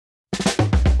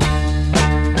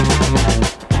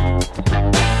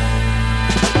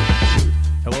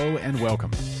and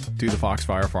welcome to the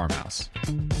Foxfire Farmhouse.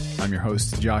 I'm your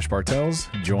host, Josh Bartels,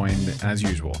 joined, as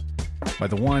usual, by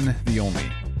the one, the only,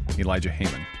 Elijah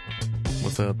Heyman.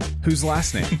 What's up? Whose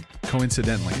last name,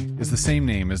 coincidentally, is the same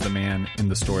name as the man in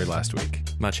the story last week.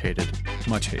 Much hated.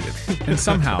 Much hated. And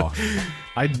somehow,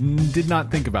 I did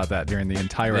not think about that during the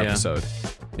entire episode.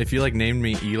 If you named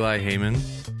me Eli Heyman,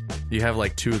 you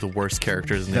have two of the worst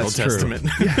characters in the Old True. Testament.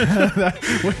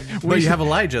 But you have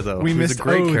Elijah though. We who's missed a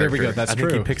great character. There we go. That's I true.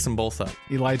 think he picks them both up.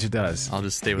 Elijah does. I'll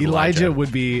just stay with Elijah.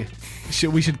 Would be.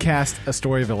 We should cast a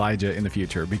story of Elijah in the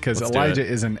future because Let's Elijah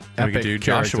is an epic we could do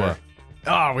character. Joshua.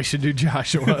 Oh, we should do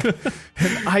Joshua.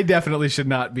 And I definitely should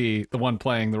not be the one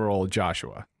playing the role of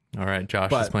Joshua. All right,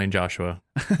 Josh is playing Joshua.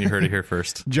 You heard it here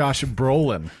first. Josh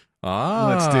Brolin. Ah,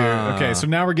 Let's do. Okay, so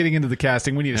now we're getting into the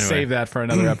casting. We need to save that for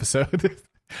another episode.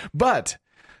 But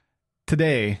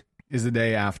today is the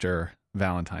day after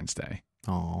Valentine's Day.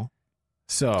 Oh,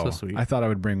 So sweet. I thought I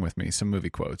would bring with me some movie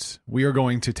quotes. We are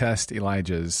going to test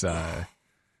Elijah's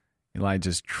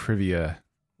trivia.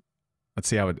 Let's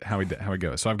see how it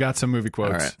goes. So I've got some movie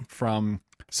quotes from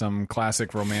some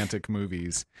classic romantic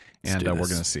movies, and we're going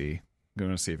to see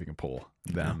if we can pull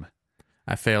them.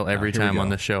 I fail every Here we time go. on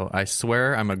this show. I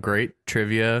swear I'm a great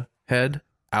trivia head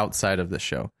outside of this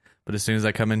show, but as soon as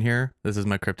I come in here, this is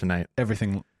my kryptonite.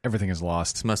 Everything is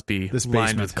lost. This must be This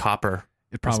lined basement. with copper.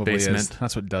 It probably basement. is.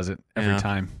 That's what does it every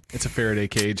time. It's a Faraday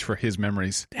cage for his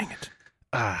memories. Dang it!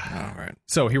 All right.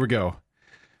 So here we go.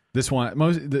 This one,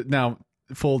 now,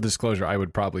 full disclosure, I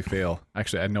would probably fail.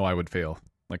 Actually, I know I would fail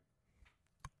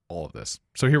all of this.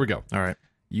 So here we go. All right.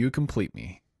 You complete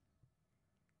me.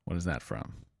 What is that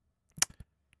from?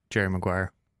 Jerry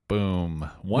Maguire. Boom.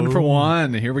 One for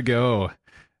one. Here we go.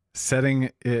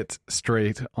 Setting it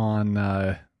straight on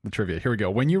the trivia. Here we go.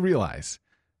 When you realize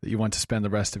that you want to spend the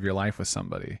rest of your life with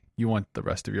somebody, you want the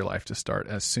rest of your life to start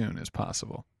as soon as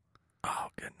possible. Oh,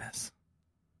 goodness.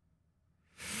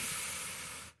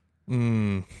 I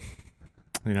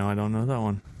don't know that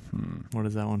one. What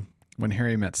is that one? When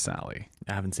Harry Met Sally.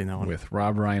 I haven't seen that one. With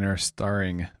Rob Reiner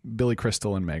starring Billy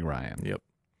Crystal and Meg Ryan. Yep.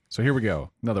 So here we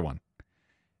go. Another one.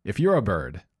 If you're a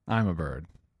bird, I'm a bird.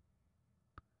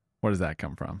 Where does that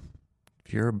come from?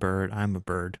 If you're a bird, I'm a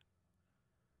bird.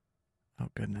 Oh,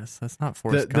 goodness. That's not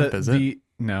Forrest Gump, is it?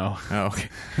 No. Oh, okay.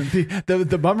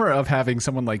 The bummer of having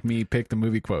someone like me pick the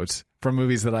movie quotes from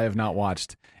movies that I have not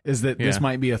watched is that this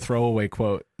might be a throwaway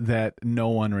quote that no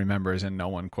one remembers and no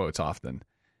one quotes often.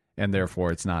 And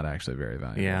therefore, it's not actually very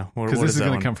valuable. Yeah. Because this is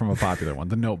going to come from a popular one,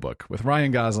 The Notebook, with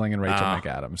Ryan Gosling and Rachel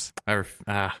McAdams.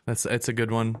 It's a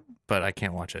good one, but I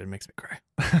can't watch it. It makes me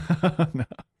cry. No.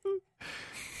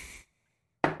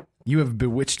 You have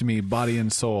bewitched me, body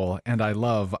and soul, and I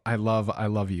love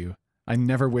you. I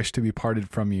never wish to be parted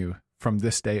from you from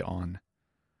this day on.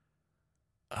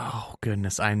 Oh,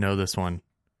 goodness. I know this one.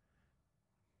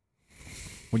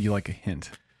 Would you like a hint?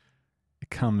 It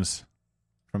comes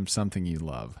from something you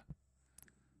love.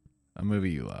 A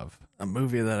movie you love. A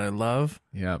movie that I love?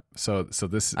 Yeah. So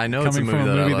this I know coming it's a from movie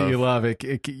a that I movie that love. you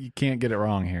love. You can't get it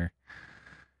wrong here.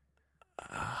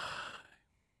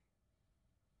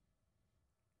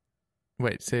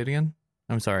 Wait, say it again?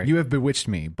 I'm sorry. You have bewitched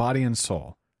me, body and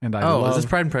soul, and I love. is this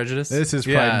Pride and Prejudice? This is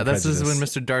Pride and this is Prejudice.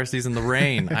 when Mr. Darcy's in the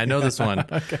rain. I know this one.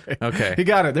 Okay. He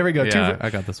got it. There we go. Yeah, I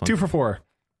got this one. 2 for 4.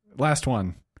 Last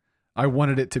one. I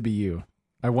wanted it to be you.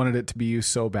 I wanted it to be you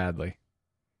so badly.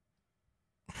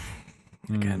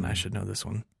 Again, I should know this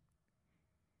one.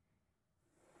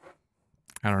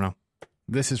 I don't know.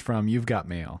 This is from You've Got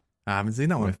Mail I haven't seen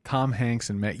that one. with Tom Hanks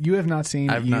and Meg. You have not seen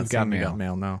I've You've not Got seen Mail. You Got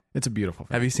Mail, no. It's a beautiful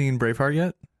film. Have you seen Braveheart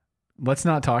yet? Let's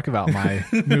not talk about my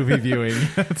movie viewing.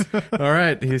 All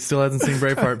right. He still hasn't seen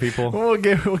Braveheart, people. We'll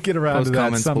get around Post to that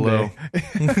comments someday.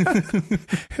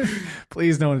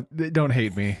 Please don't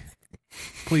hate me.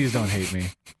 Please don't hate me.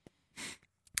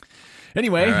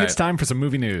 Anyway, All right. It's time for some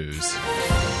movie news.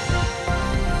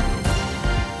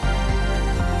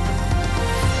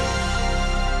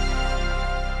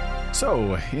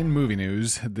 So, in movie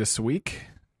news this week,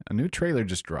 a new trailer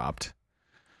just dropped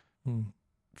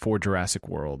for Jurassic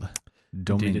World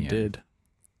Dominion. Indeed it did.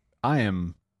 I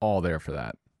am all there for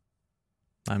that.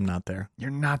 I'm not there.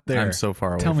 You're not there. I'm so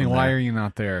far away Tell me, from why there. are you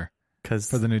not there Because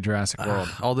for the new Jurassic World?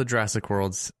 all the Jurassic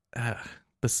Worlds,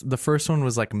 the first one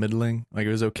was middling. It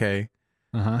was okay.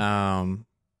 Uh-huh.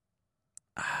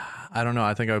 I don't know.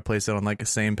 I think I would place it on the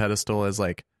same pedestal as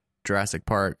Jurassic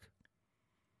Park.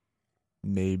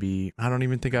 Maybe. I don't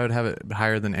even think I would have it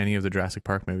higher than any of the Jurassic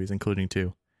Park movies, including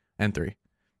 2 and 3.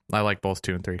 I like both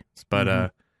 2 and 3.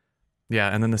 But, yeah,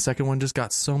 and then the second one just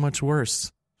got so much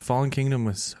worse Fallen Kingdom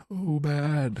was so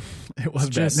bad. It was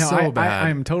just bad. No, so bad.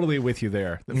 I'm totally with you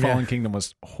there. The Yeah. Fallen Kingdom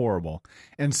was horrible.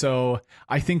 And so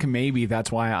I think maybe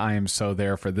that's why I am so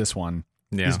there for this one.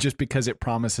 Yeah. Is just because it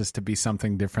promises to be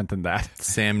something different than that.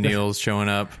 Sam Neill's showing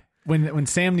up. When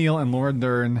Sam Neill and Laura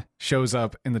Dern shows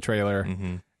up in the trailer,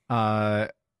 Hmm.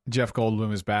 Jeff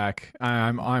Goldblum is back.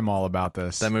 I'm all about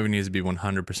this. That movie needs to be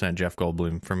 100% Jeff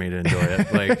Goldblum for me to enjoy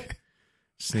it. Like,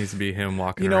 just needs to be him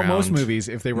walking around. Most movies,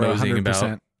 if they were moseying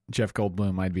 100% Jeff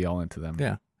Goldblum, I'd be all into them.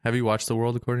 Yeah. Have you watched The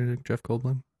World According to Jeff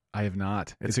Goldblum? I have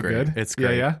not. It's Is it great. good? It's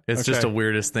great. Yeah. It's just the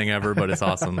weirdest thing ever, but it's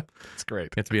awesome. It's great. You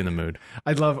have to be in the mood.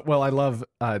 I love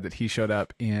that he showed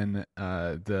up in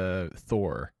the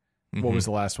Thor. What was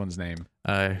the last one's name?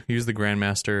 He was the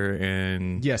Grandmaster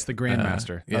in... Yes, the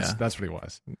Grandmaster. yeah. That's what he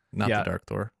was. Not Yeah. the Dark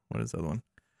Thor. What is the other one?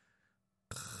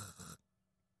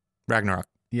 Ragnarok.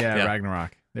 Yeah,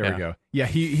 Ragnarok. There we go. Yeah,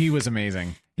 he was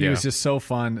amazing. He was just so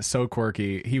fun, so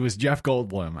quirky. He was Jeff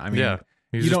Goldblum. I mean,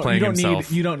 He was just playing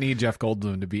himself. You don't need Jeff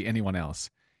Goldblum to be anyone else.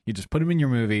 You just put him in your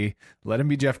movie, let him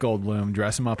be Jeff Goldblum,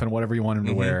 dress him up in whatever you want him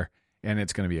to wear, and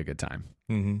it's going to be a good time.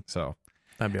 Mm-hmm. So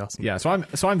That'd be awesome. yeah, so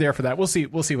I'm there for that. We'll see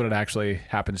what it actually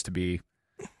happens to be.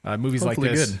 Movies Hopefully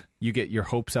like this, good. you get your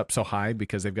hopes up so high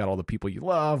because they've got all the people you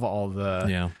love, all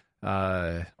the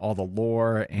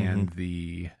lore and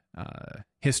the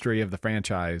history of the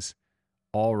franchise,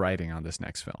 all riding on this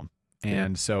next film.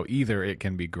 And so either it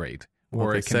can be great, Well,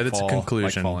 or they it can said it's a fall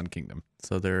conclusion. like Fallen Kingdom.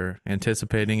 So they're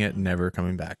anticipating it never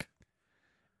coming back.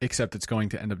 Except it's going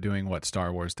to end up doing what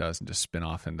Star Wars does and just spin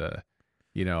off into,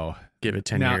 Give it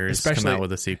 10 Now, years, come especially- out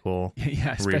with a sequel.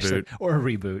 yeah, especially, Reboot. or a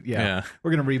reboot. Yeah.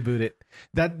 We're going to reboot it.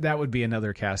 That would be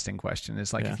another casting question.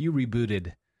 It's like, Yeah. if you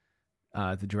rebooted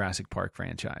the Jurassic Park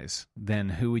franchise, then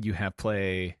who would you have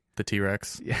play? The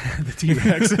T-Rex. Yeah, the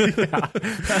T-Rex.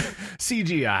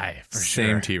 CGI for Same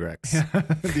sure. T-Rex.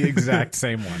 The exact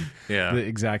same one. Yeah. The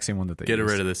exact same one that they Get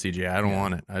used. rid of the CGI. I don't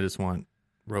want it. I just want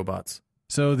robots.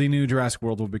 So the new Jurassic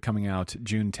World will be coming out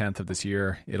June 10th of this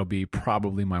year. It'll be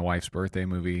probably my wife's birthday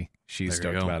movie. She's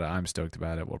There you stoked go. about it. I'm stoked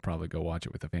about it. We'll probably go watch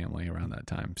it with the family around that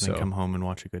time. Then come home and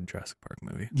watch a good Jurassic Park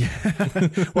movie.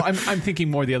 Yeah. Well, I'm thinking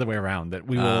more the other way around, that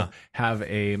we will have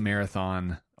a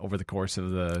marathon over the course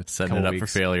of the Setting couple it up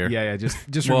weeks. for failure. Yeah.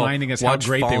 Just Well, reminding us how watch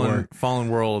great they were. Fallen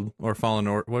World or Fallen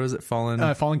or what is it?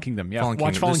 Fallen Fallen Kingdom. Yeah. Fallen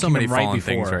Watch Kingdom. Fallen There's so Kingdom many right fallen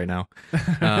before. things right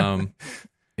now.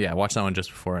 Yeah, watch that one just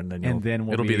before, and then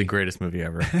it'll be the greatest movie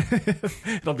ever.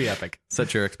 It'll be epic.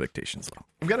 Set your expectations low.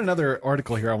 I've got another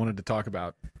article here I wanted to talk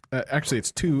about. Actually,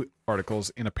 it's two articles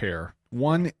in a pair.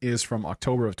 One is from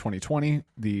October of 2020.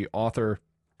 The author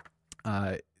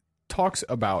talks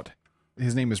about,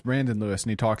 his name is Brandon Lewis, and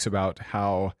he talks about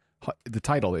how the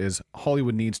title is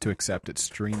Hollywood Needs to Accept Its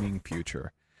Streaming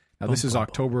Future. Now, this is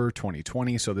October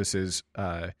 2020, so this is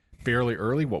fairly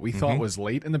early. What we thought was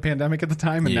late in the pandemic at the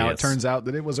time, and now it Yes. turns out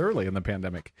that it was early in the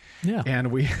pandemic. Yeah.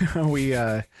 And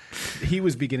he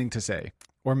was beginning to say,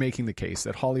 or making the case,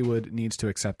 that Hollywood needs to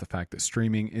accept the fact that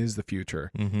streaming is the future,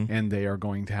 and they are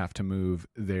going to have to move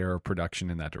their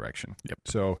production in that direction. Yep.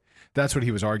 So that's what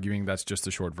he was arguing. That's just the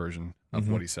short version of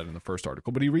what he said in the first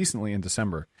article. But he recently, in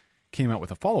December, came out with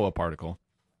a follow-up article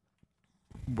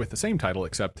with the same title,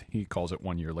 except he calls it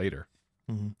 1 year later.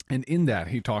 And in that,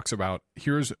 he talks about,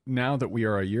 here's, now that we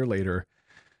are a year later,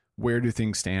 where do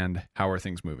things stand? How are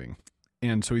things moving?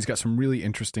 And so he's got some really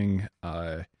interesting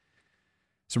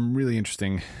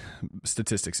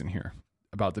statistics in here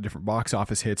about the different box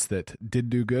office hits that did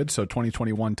do good. So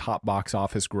 2021 top box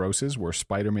office grosses were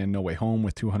Spider-Man No Way Home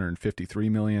with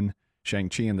 $253 million,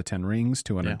 Shang-Chi and the Ten Rings,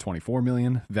 $224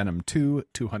 million, Venom 2,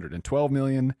 $212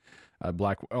 million,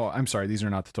 these are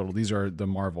not the total. These are the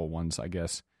Marvel ones, I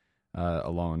guess.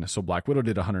 Alone. So Black Widow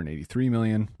did $183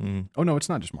 million. Oh no, it's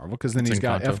not just Marvel, because then he's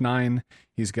got Encanto. F9,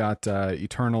 he's got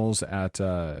Eternals at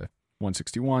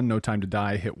 161, No Time to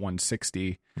Die hit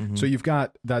 160. So you've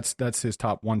got that's his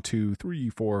top 1, 2, 3,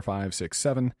 4, 5, 6,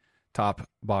 7 top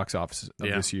box office of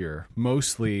this year.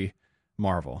 Mostly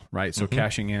Marvel, right? So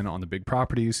cashing in on the big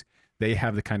properties. They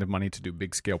have the kind of money to do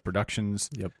big scale productions.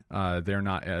 Yep. They're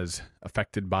not as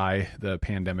affected by the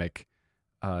pandemic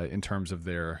in terms of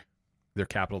their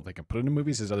capital they can put into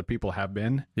movies as other people have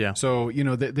been. Yeah. So,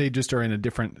 they just are in a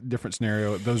different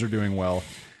scenario. Those are doing well.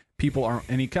 People aren't,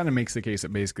 and he kind of makes the case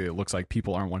that basically it looks like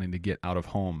people aren't wanting to get out of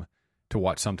home to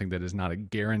watch something that is not a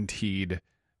guaranteed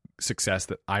success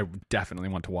that I definitely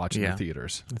want to watch in the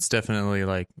theaters. It's definitely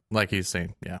like he's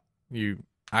saying. Yeah.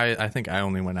 I think I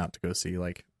only went out to go see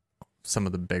like some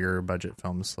of the bigger budget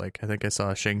films. Like I think I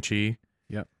saw Shang-Chi.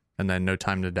 Yep. And then No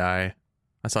Time to Die.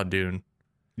 I saw Dune.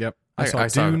 Yep. I saw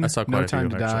Dune, quite No a few Time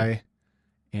of to them, actually. Die,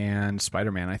 and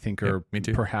Spider-Man, I think, are me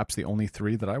too. perhaps the only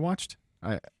three that I watched.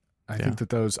 I think that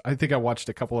those. I think I watched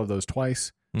a couple of those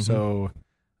twice. Mhm. So,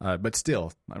 but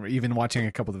still, even watching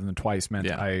a couple of them twice meant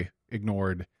Yeah. I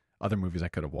ignored other movies I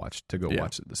could have watched to go Yeah.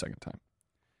 watch it the second time.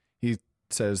 He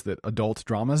says that adult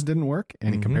dramas didn't work,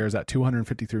 and he Mhm. compares that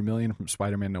 $253 million from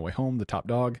Spider-Man: No Way Home, the top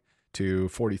dog, to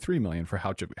 $43 million for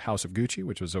House of Gucci,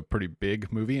 which was a pretty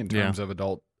big movie in terms of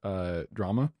adult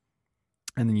drama.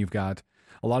 And then you've got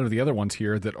a lot of the other ones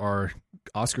here that are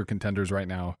Oscar contenders right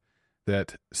now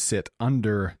that sit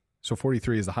under. So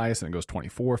 43 is the highest, and it goes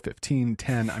 24, 15,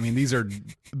 10. I mean, these are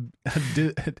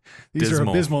Dismal.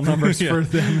 abysmal numbers Yeah. for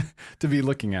them to be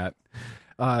looking at.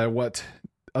 What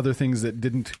other things that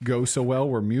didn't go so well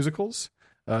were musicals.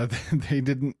 They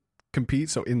didn't compete.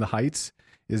 So In the Heights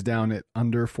is down at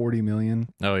under 40 million.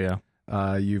 Oh yeah.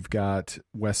 You've got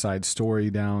West Side Story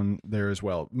down there as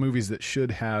well. Movies that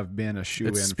should have been a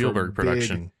shoe-in. It's for Spielberg big-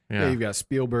 production. Yeah, Yeah. you've got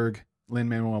Spielberg,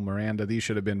 Lin-Manuel Miranda. These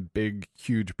should have been big,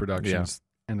 huge productions.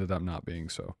 Ended up not being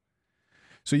so.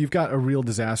 So you've got a real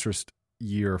disastrous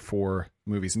year for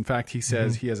movies. In fact, he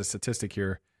says he has a statistic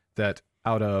here that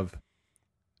out of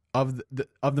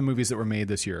the movies that were made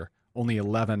this year, only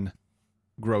 11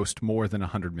 grossed more than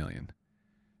 100 million.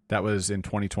 That was in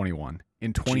 2021.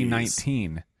 In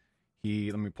 2019,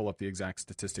 let me pull up the exact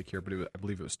statistic here, but I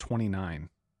believe it was 29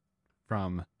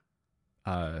 from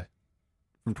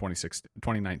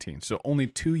 2019. So only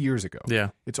 2 years ago. Yeah.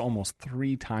 It's almost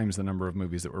 3 times the number of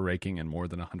movies that were raking in more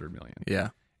than 100 million. Yeah.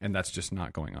 And that's just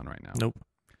not going on right now. Nope.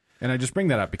 And I just bring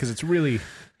that up because it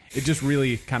just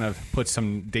really kind of puts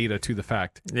some data to the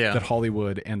fact Yeah. that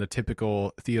Hollywood and the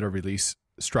typical theater release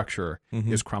structure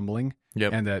Mhm. is crumbling.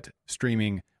 Yep. And that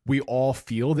streaming, we all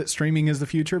feel that streaming is the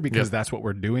future because Yep. that's what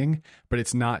we're doing, but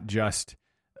it's not just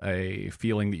a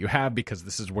feeling that you have because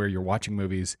this is where you're watching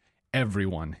movies.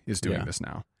 Everyone is doing Yeah. this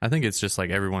now. I think it's just like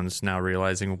everyone's now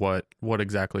realizing what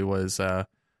exactly was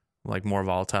like more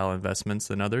volatile investments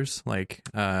than others. Like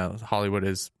Hollywood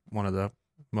is one of the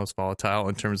most volatile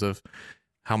in terms of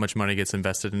how much money gets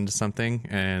invested into something,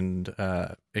 and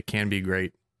it can be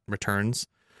great returns,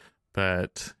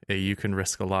 but you can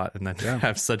risk a lot and then Yeah.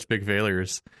 have such big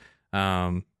failures.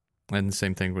 And the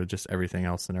same thing with just everything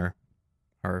else in our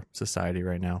society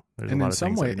right now. There's And a lot in of some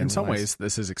things I way, didn't in some realize. ways,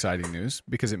 this is exciting news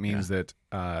because it means that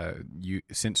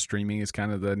since streaming is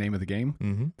kind of the name of the game,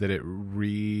 Mm-hmm. that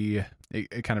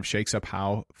it kind of shakes up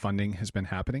how funding has been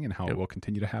happening and how it Yep. will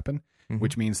continue to happen, Mhm.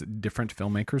 which means that different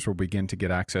filmmakers will begin to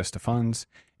get access to funds,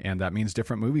 and that means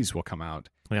different movies will come out.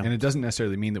 Yeah. And it doesn't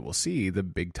necessarily mean that we'll see the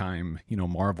big time,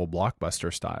 Marvel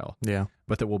blockbuster style, Yeah.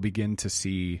 but that we'll begin to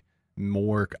see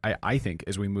more. I think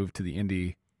as we move to the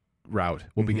indie route,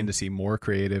 we'll begin to see more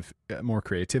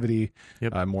creativity,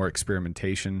 Yep. more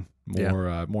experimentation,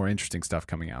 more interesting stuff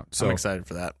coming out. So I'm excited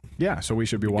for that. yeah, so we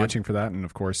should be watching for that. And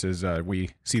of course, as we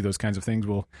see those kinds of things,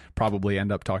 we'll probably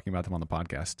end up talking about them on the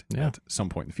podcast Yeah. at some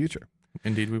point in the future.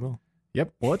 Indeed, we will.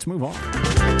 Yep. Well, let's move on.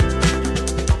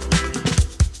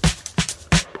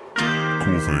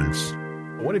 Cool things.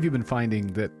 What have you been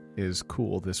finding that is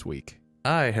cool this week?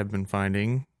 I have been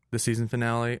finding the season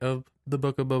finale of The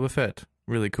Book of Boba Fett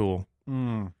really cool.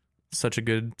 Such a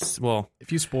good. Well,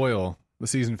 If you spoil the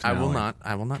season finale,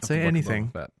 I will not of The say Book of anything.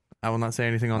 Boba Fett. I will not say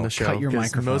anything on Oh, the show. cut your 'cause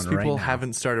microphone most right people now.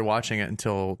 haven't started watching it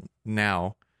until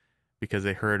now because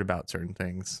they heard about certain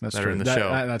things That's that true. are in the That- show.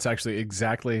 that's actually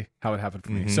exactly how it happened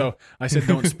for me. Mhm. So I said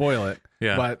don't spoil it,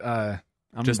 Yeah, but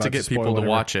I'm just to about get spoil people to whatever.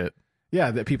 watch it. Yeah,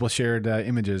 that people shared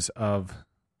images of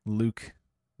Luke,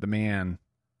 the man,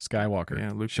 Skywalker. Yeah,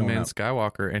 Luke the showing Man up.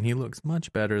 Skywalker, and he looks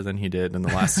much better than he did in the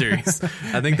last series.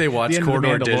 I think they The watched end of The Corridor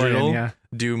Mandalorian, Digital yeah.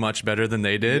 do much better than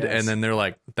they did, Yes. and then they're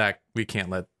like, "That we can't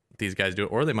let these guys do it,"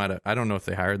 or they might have. I don't know if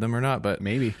they hired them or not, but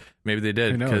Maybe. maybe they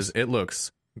did Who knows? because it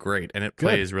looks great and it Good.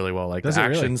 plays really well. Like Does the it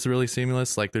really? action's really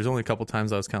seamless. Like there's only a couple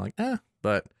times I was kind of like,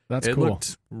 but That's it cool.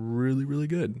 looked really, really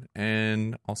good.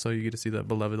 And also you get to see that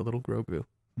beloved little Grogu,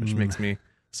 which makes me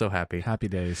so happy. Happy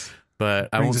days. But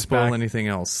I Brings won't us spoil back- anything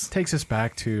else. Takes us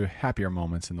back to happier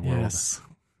moments in the world. Yes,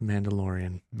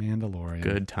 Mandalorian, Mandalorian.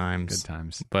 good times. Good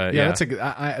times. But Yeah,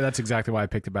 yeah, that's exactly why I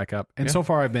picked it back up. And Yeah. so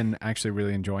far, I've been actually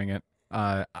really enjoying it.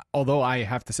 Although I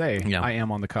have to say, Yeah. I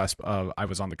am on the cusp of. I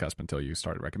was on the cusp until you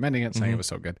started recommending it, saying Mhm. it was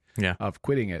so good. Yeah. Of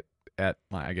quitting it at,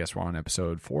 I guess we're on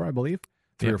episode 4, I believe,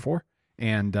 3 Yeah. or 4,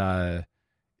 and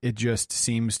it just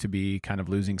seems to be kind of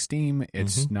losing steam.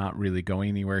 It's Mm-hmm. not really going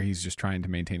anywhere. He's just trying to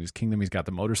maintain his kingdom. He's got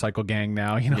the motorcycle gang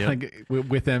now, Yep. like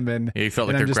with him, and you felt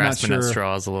and like I'm they're just not grasping at sure-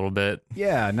 straws a little bit.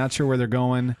 yeah, not sure where they're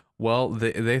going. Well,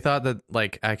 they thought that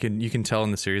like you can tell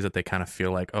in the series that they kind of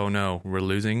feel like, oh no, we're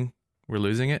losing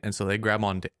it, and so they grab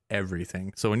onto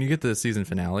everything. So when you get to the season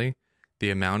finale, the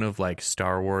amount of like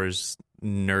Star Wars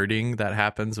nerding that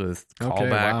happens with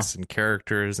callbacks and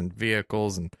characters and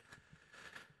vehicles, and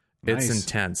it's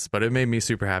intense. But it made me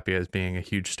super happy as being a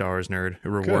huge Star Wars nerd. It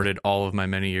rewarded all of my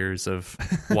many years of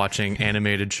watching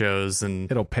animated shows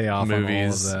and it'll pay off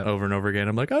movies on all of that. over and over again.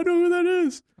 I'm like, I know who that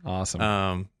is.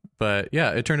 Awesome. But yeah,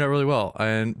 it turned out really well.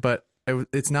 But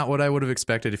it's not what I would have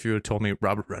expected if you had told me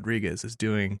Robert Rodriguez is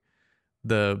doing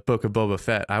the Book of Boba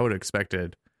Fett. I would have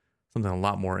expected something a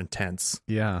lot more intense.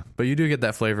 Yeah. But you do get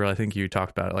that flavor. I think you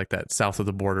talked about it, like that south of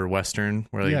the border Western,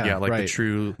 where you got like the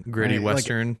true gritty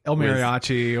Western. Like El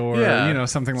Mariachi or,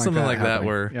 something like that.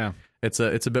 Where it's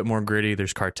a bit more gritty.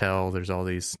 There's cartel. There's all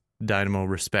these Dynamo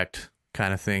respect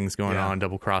kind of things going on,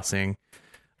 double crossing.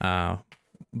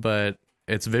 But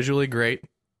it's visually great,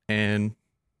 and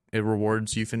it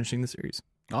rewards you finishing the series.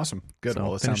 Awesome. Good. So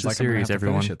well, it sounds like series, I'm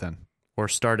everyone. finish it then. Or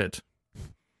start it.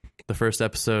 The first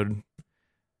episode,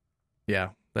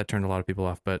 that turned a lot of people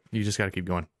off, but you just got to keep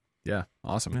going. Yeah,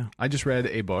 awesome. Yeah. I just read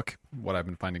a book. What I've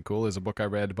been finding cool is a book I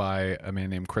read by a man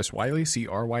named Chris Wiley.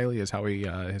 C.R. Wiley is how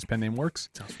his pen name works.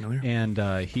 Sounds familiar. And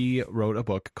he wrote a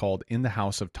book called In the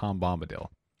House of Tom Bombadil.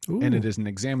 Ooh. And it is an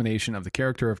examination of the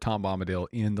character of Tom Bombadil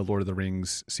in the Lord of the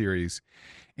Rings series.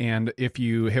 And if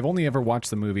you have only ever watched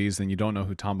the movies, then you don't know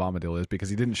who Tom Bombadil is because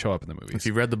he didn't show up in the movies. If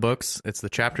you've read the books, it's the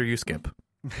chapter you skip.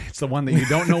 It's the one that you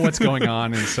don't know what's going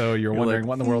on, and so you're wondering,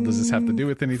 what in the world does this have to do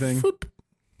with anything?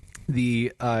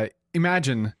 The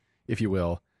imagine, if you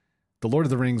will, the Lord of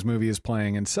the Rings movie is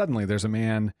playing, and suddenly there's a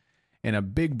man in a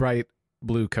big, bright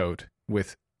blue coat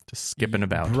with just skipping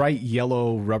about, bright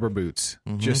yellow rubber boots,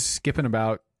 just skipping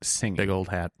about, singing. Big old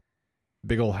hat.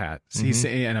 So he's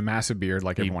and a massive beard,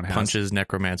 like everyone has. He punches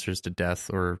necromancers to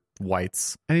death or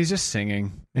whites, and he's just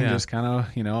singing and just kind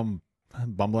of,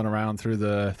 bumbling around through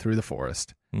the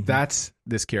forest. That's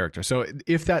this character. So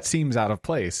if that seems out of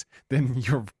place, then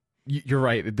you're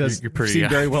right. It does seem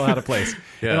very well out of place.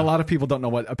 And a lot of people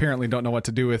apparently don't know what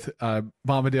to do with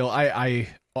Bombadil. I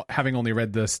having only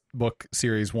read this book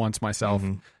series once myself,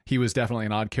 he was definitely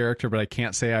an odd character, but I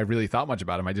can't say I really thought much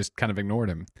about him. I just kind of ignored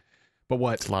him. But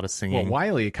it's a lot of singing. What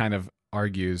Wiley kind of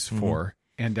argues for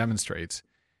and demonstrates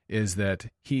is that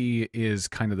he is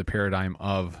kind of the paradigm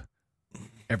of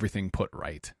everything put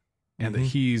right, and that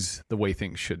he's the way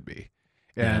things should be.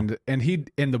 And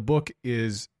the book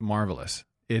is marvelous.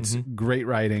 It's great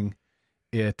writing.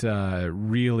 It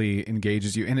really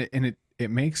engages you, and it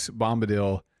makes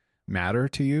Bombadil matter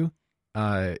to you,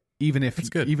 even if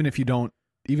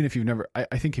you've never.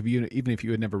 I think even if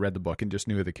you had never read the book and just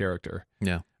knew the character,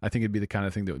 I think it'd be the kind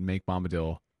of thing that would make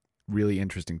Bombadil really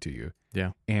interesting to you.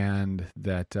 Yeah. And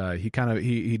that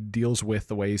he deals with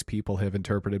the ways people have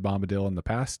interpreted Bombadil in the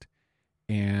past,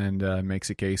 and makes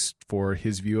a case for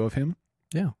his view of him.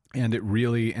 Yeah. And it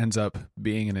really ends up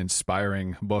being an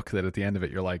inspiring book that at the end of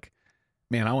it you're like,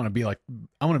 man, I want to be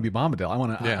Bombadil.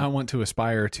 I want to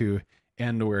aspire to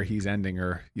end where he's ending,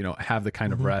 or have the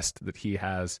kind of rest that he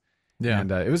has. Yeah. And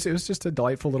it was just a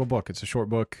delightful little book. It's a short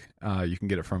book. You can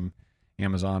get it from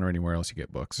Amazon or anywhere else you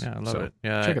get books. Yeah, I love it.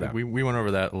 Yeah, check it out. We went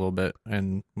over that a little bit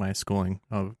in my schooling.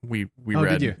 We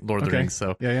read Lord of the Rings,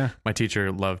 so my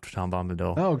teacher loved Tom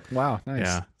Bombadil. Oh, wow, nice.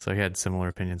 Yeah, so he had similar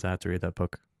opinions. I had to read that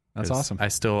book. That's awesome. I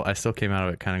still came out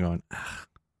of it kind of going,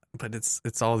 but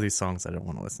it's all these songs I don't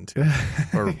want to listen to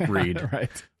or read.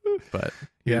 Right. But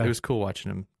it was cool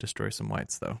watching him destroy some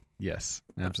whites, though. Yes,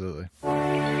 absolutely.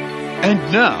 And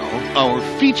now, our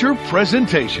feature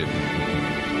presentation.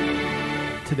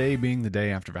 Today being the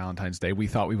day after Valentine's Day, we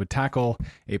thought we would tackle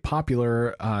a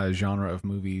popular genre of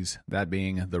movies, that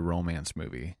being the romance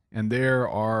movie. And there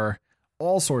are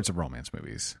all sorts of romance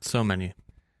movies. So many.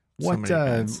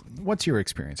 What's your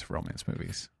experience of romance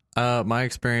movies? My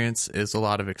experience is a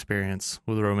lot of experience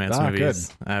with romance movies.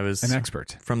 Good. I was an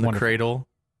expert. From the cradle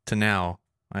to now,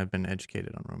 I've been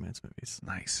educated on romance movies.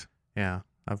 Nice. Yeah,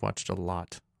 I've watched a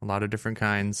lot of different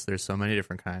kinds. There's so many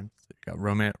different kinds. You got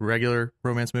regular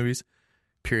romance movies,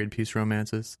 period piece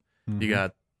romances. You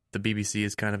got the BBC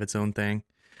is kind of its own thing,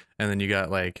 and then you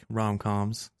got like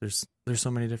rom-coms. There's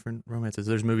so many different romances.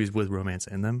 There's movies with romance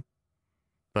in them,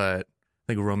 but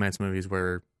I think romance movies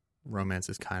where romance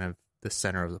is kind of the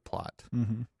center of the plot,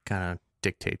 kind of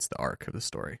dictates the arc of the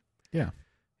story. Yeah.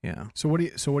 So what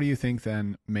do you think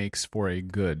then makes for a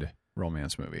good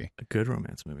romance movie? A good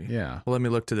romance movie. Yeah. Well, let me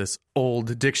look to this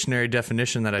old dictionary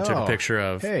definition that I took a picture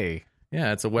of. Hey.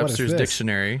 Yeah, it's a Webster's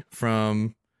dictionary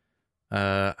from,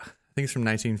 I think it's from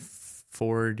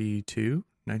 1942,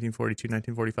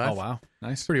 1945. Oh, wow.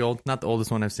 Nice. Pretty old. Not the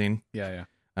oldest one I've seen. Yeah.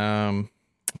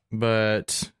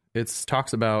 But it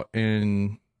talks about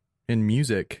in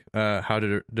music how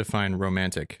to define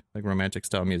romantic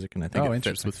style music, and I think it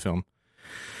fits with film.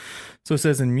 So it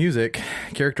says, in music,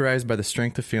 characterized by the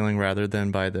strength of feeling rather than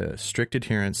by the strict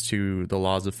adherence to the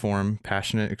laws of form,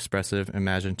 passionate, expressive,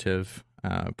 imaginative,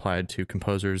 applied to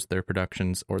composers, their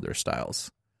productions, or their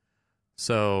styles.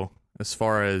 So as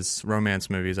far as romance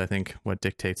movies, I think what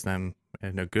dictates them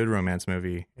in a good romance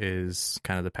movie is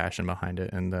kind of the passion behind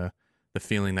it and the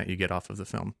feeling that you get off of the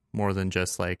film, more than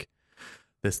just like,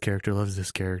 this character loves this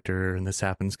character and this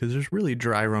happens, because there's really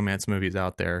dry romance movies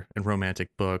out there and romantic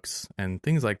books and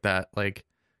things like that, like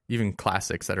even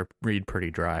classics that read pretty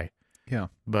dry. Yeah.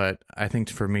 But I think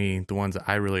for me, the ones that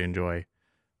I really enjoy,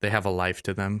 they have a life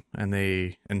to them and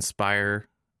they inspire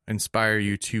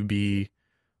you to be,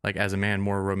 like, as a man,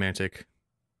 more romantic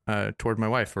toward my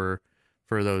wife or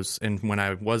for those. And when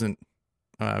I wasn't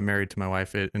married to my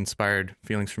wife, it inspired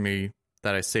feelings for me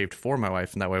that I saved for my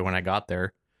wife. And that way, when I got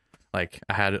there, like,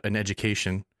 I had an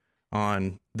education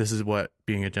on, this is what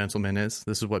being a gentleman is.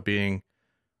 This is what being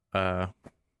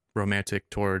romantic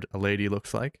toward a lady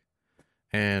looks like.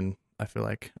 And I feel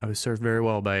like I was served very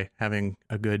well by having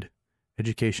a good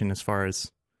education as far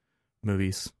as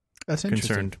movies That's interesting.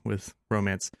 concerned with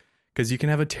romance. Because you can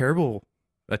have a terrible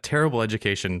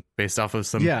education based off of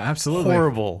some absolutely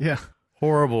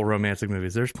horrible romantic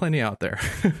movies. There's plenty out there,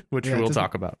 which we'll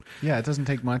talk about. Yeah, it doesn't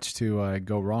take much to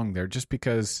go wrong there, just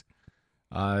because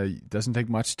it doesn't take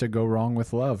much to go wrong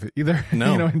with love either.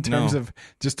 No, in terms of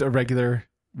just a regular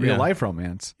real life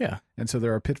romance. Yeah. And so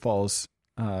there are pitfalls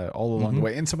all along the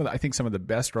way. And I think some of the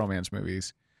best romance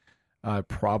movies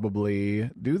probably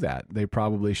do that. They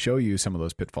probably show you some of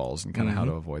those pitfalls and kind of how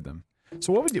to avoid them.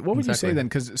 So what would you say then?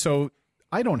 Because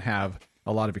I don't have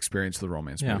a lot of experience with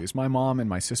romance movies. My mom and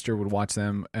my sister would watch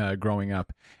them growing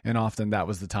up, and often that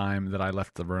was the time that I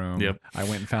left the room. Yep. I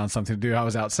went and found something to do. I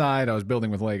was outside. I was building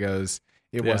with Legos.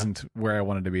 It wasn't where I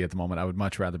wanted to be at the moment. I would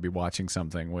much rather be watching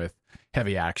something with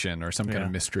heavy action or some kind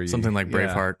of mystery. Something like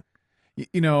Braveheart.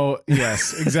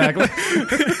 Yes, exactly.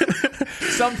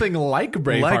 Something like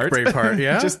Braveheart. Like Braveheart,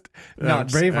 yeah. Just not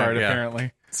Braveheart,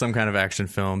 apparently. Some kind of action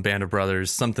film, Band of Brothers,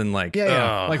 something like...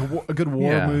 like a good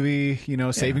war movie,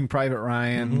 Saving Private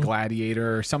Ryan,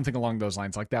 Gladiator, something along those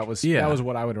lines. Like that was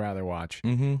what I would rather watch.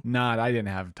 I didn't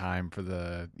have time for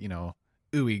the,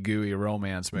 ooey gooey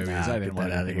romance movies. I didn't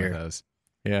want anything with those.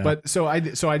 Yeah. But so I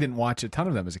didn't watch a ton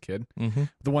of them as a kid.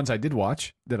 The ones I did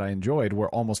watch that I enjoyed were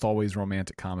almost always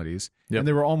romantic comedies. And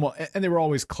they were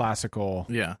always classical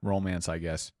romance, I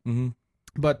guess.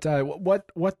 But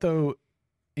what though,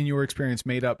 in your experience,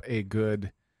 made up a good,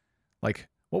 like,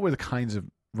 what were the kinds of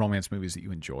romance movies that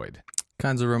you enjoyed?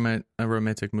 Kinds of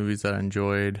romantic movies that I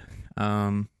enjoyed.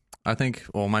 I think,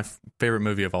 my favorite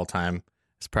movie of all time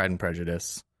is Pride and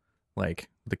Prejudice, like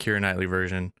the Keira Knightley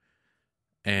version.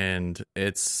 And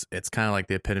it's kind of like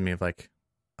the epitome of like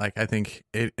I think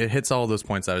it hits all those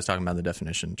points I was talking about in the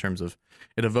definition, in terms of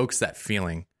it evokes that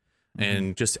feeling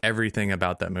and just everything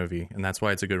about that movie. And that's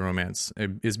why it's a good romance.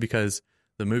 It is because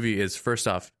the movie is, first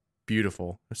off,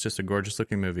 beautiful. It's just a gorgeous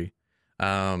looking movie.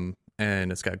 And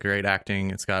it's got great acting.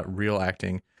 It's got real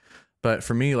acting. But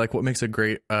for me, like, what makes a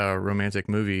great romantic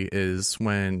movie is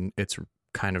when it's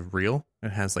kind of real.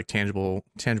 It has like tangible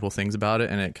things about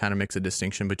it. And it kind of makes a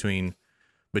distinction between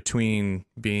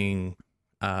being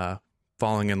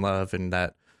falling in love and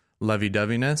that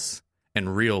lovey-doveyness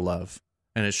and real love.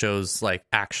 And it shows like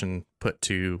action put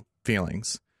to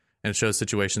feelings, and it shows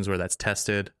situations where that's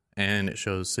tested, and it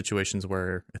shows situations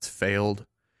where it's failed.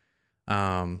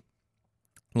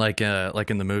 Like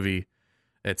in the movie,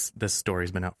 this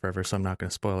story's been out forever, so I'm not going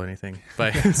to spoil anything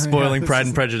by spoiling Pride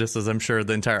and Prejudice, as I'm sure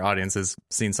the entire audience has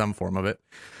seen some form of it.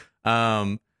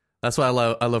 That's why I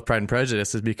love Pride and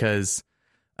Prejudice, is because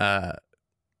not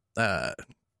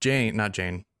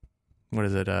Jane. What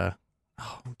is it?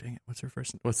 Dang it.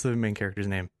 What's the main character's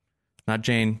name? Not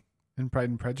Jane. In Pride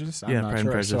and Prejudice? I'm not Pride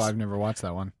and Prejudice. So I've never watched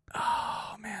that one.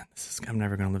 Oh man, I'm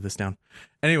never going to live this down.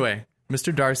 Anyway,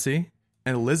 Mr. Darcy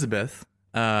and Elizabeth,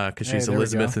 because she's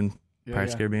Elizabeth in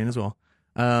Pirates of the Caribbean as well.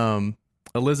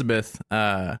 Elizabeth,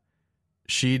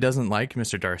 she doesn't like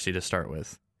Mr. Darcy to start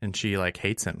with, and she like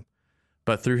hates him.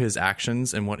 But through his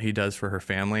actions and what he does for her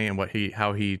family and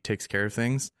how he takes care of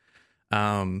things,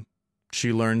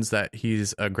 she learns that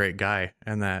he's a great guy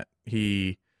and that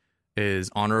he is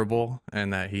honorable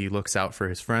and that he looks out for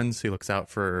his friends. He looks out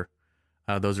for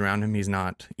those around him. He's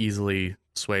not easily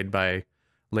swayed by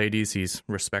ladies. He's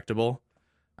respectable.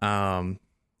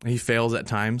 He fails at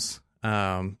times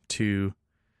to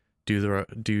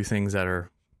do things that are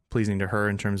pleasing to her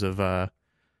in terms of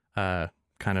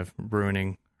kind of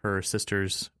ruining her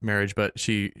sister's marriage, but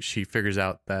she figures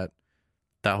out that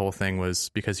whole thing was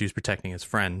because he was protecting his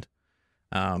friend.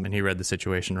 and he read the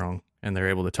situation wrong, and they're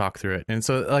able to talk through it. And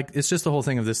so like it's just the whole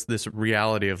thing of this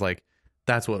reality of like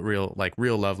that's what real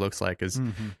love looks like, is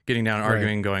getting down,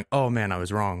 arguing, going, oh man, I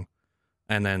was wrong,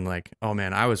 and then like, oh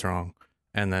man, I was wrong,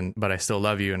 and then but I still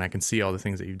love you, and I can see all the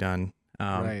things that you've done.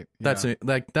 That's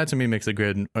like that to me makes a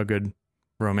good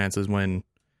romance, is when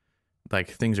like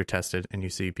things are tested and you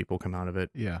see people come out of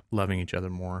it loving each other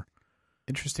more.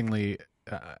 Interestingly,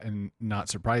 and not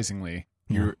surprisingly,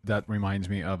 that reminds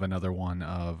me of another one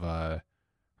of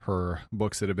her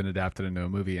books that have been adapted into a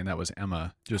movie, and that was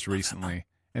Emma, just recently.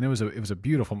 And it was a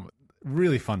beautiful,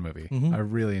 really fun movie. I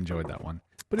really enjoyed that one.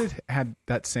 But it had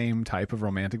that same type of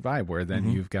romantic vibe where then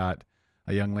you've got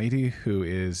a young lady who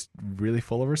is really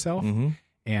full of herself,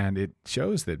 and it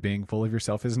shows that being full of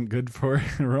yourself isn't good for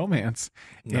romance.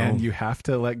 No. And you have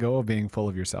to let go of being full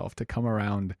of yourself to come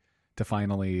around to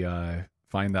finally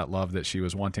find that love that she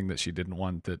was wanting, that she didn't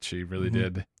want, that she really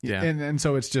did. Yeah. And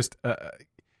so it's just,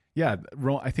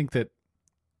 I think that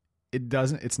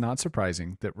it's not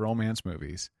surprising that romance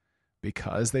movies,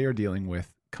 because they are dealing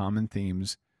with common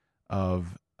themes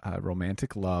of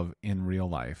romantic love in real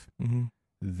life,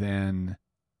 then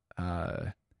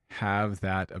have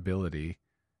that ability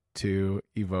to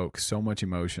evoke so much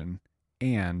emotion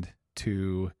and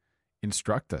to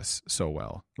instruct us so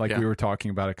well. Like we were talking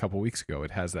about a couple weeks ago,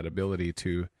 it has that ability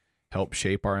to help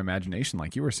shape our imagination,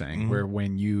 like you were saying, where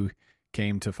when you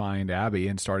came to find Abby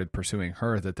and started pursuing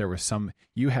her, that there was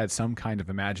you had some kind of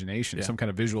imagination, some kind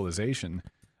of visualization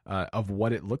of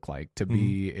what it looked like to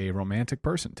be a romantic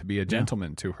person, to be a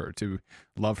gentleman to her, to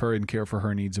love her and care for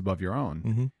her needs above your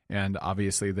own. And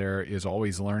obviously there is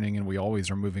always learning, and we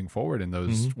always are moving forward in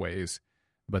those ways.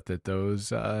 But that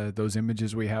those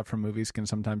images we have from movies can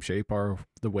sometimes shape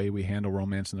the way we handle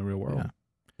romance in the real world.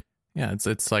 Yeah,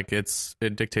 it's like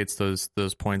it dictates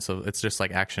those points of, it's just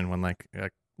like action when like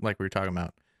we were talking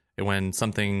about, when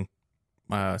somebody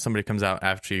comes out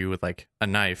after you with like a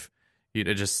knife,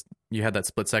 you had that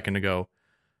split second to go,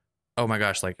 oh my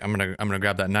gosh, like I'm gonna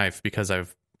grab that knife, because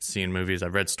I've seen movies,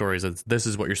 I've read stories that this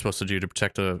is what you're supposed to do to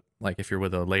protect like if you're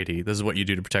with a lady, this is what you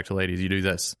do to protect a lady, you do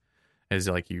this, is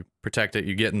like you protect it,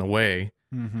 you get in the way.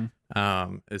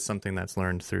 Is something that's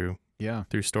learned through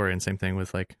story. And same thing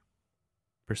with like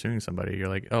pursuing somebody, you're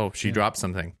like, oh, she dropped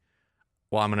something,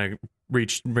 well, I'm gonna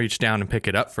reach down and pick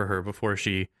it up for her before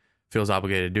she feels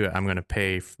obligated to do it. I'm gonna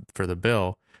pay for the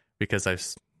bill, because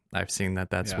I've seen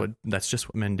that's just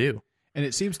what men do. And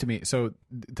it seems to me, so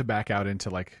to back out into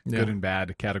like good and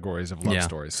bad categories of love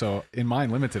stories. So in my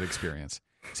limited experience,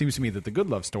 it seems to me that the good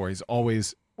love stories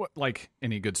always, like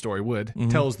any good story would,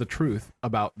 tells the truth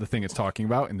about the thing it's talking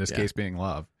about, in this case being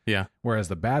love. Yeah. Whereas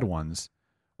the bad ones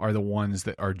are the ones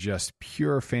that are just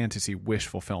pure fantasy wish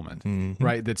fulfillment,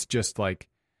 right? That's just like,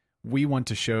 we want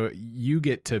to show you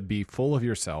get to be full of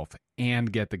yourself and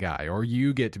get the guy, or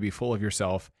you get to be full of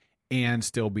yourself and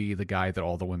still be the guy that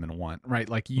all the women want, right?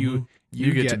 Like you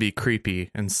get to be creepy,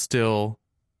 and still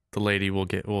the lady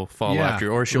will follow after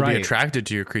you, or she'll be attracted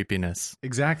to your creepiness.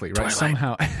 Exactly, right? Twilight.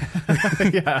 Somehow.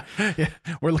 yeah.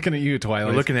 We're looking at you, Twilight.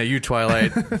 We're looking at you,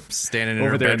 Twilight, standing in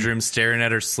her bedroom, staring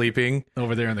at her sleeping.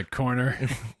 Over there in the corner.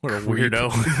 What a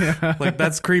weirdo. Like,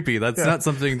 that's creepy. That's not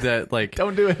something that, like...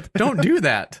 Don't do it. Don't do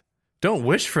that. Don't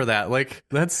wish for that. Like,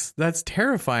 that's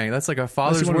terrifying. That's like a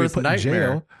father's worst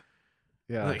nightmare.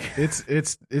 Yeah, like,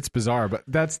 it's bizarre, but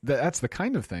that's the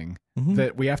kind of thing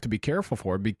that we have to be careful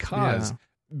for, because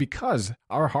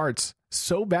our hearts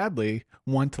so badly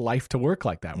want life to work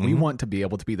like that. We want to be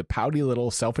able to be the pouty little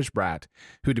selfish brat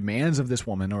who demands of this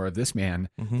woman or of this man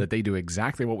that they do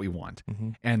exactly what we want,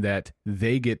 and that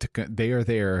they are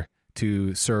there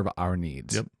to serve our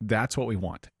needs. Yep. That's what we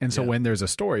want. And so when there's a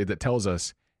story that tells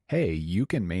us, hey, you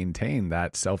can maintain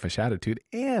that selfish attitude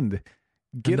and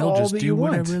get all that you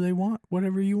want, whatever they want,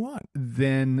 whatever you want,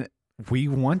 then we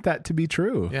want that to be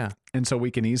true. Yeah. And so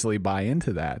we can easily buy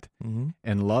into that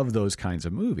and love those kinds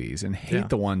of movies, and hate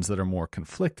the ones that are more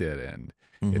conflicted, and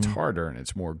it's harder, and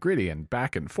it's more gritty and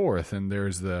back and forth, and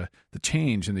there's the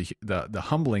change and the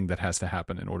humbling that has to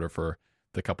happen in order for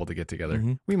the couple to get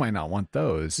together. We might not want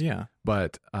those. Yeah.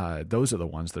 But those are the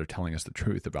ones that are telling us the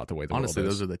truth about the way the world is. Honestly,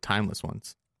 those are the timeless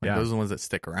ones. Like, those are the ones that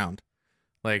stick around.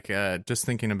 Like, just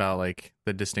thinking about like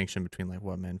the distinction between like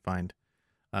what men find,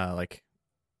 like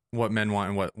what men want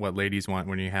and what ladies want,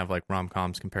 when you have like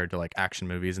rom-coms compared to like action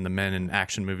movies, and the men in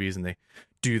action movies, and they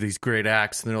do these great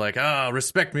acts, and they're like, oh,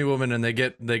 respect me, woman, and they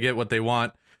get what they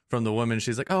want from the woman.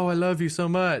 She's like, oh, I love you so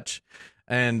much.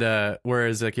 And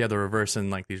whereas like, the reverse in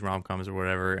like these rom-coms or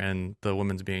whatever, and the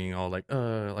woman's being all like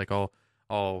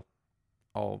all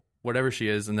whatever she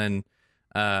is, and then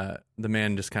the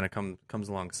man just kind of comes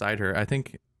alongside her. I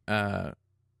think and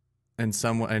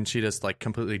and she just like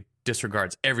completely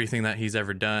disregards everything that he's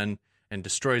ever done and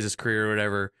destroys his career or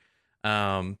whatever.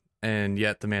 And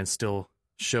yet the man still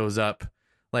shows up.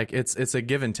 Like it's a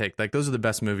give and take. Like those are the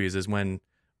best movies, is when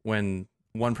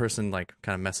one person like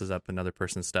kind of messes up another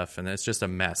person's stuff and it's just a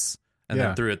mess. And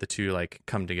then through it, the two like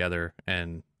come together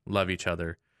and love each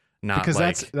other. Not because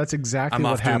like, that's exactly I'm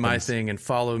what off happens. doing my thing and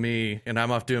follow me, and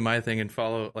I'm off doing my thing and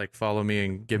follow me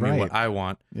and give me what I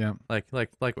want. Yeah. Like what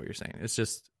you're saying. It's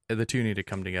just the two need to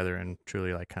come together and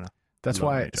truly like kind of. That's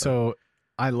why. So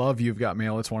I love You've Got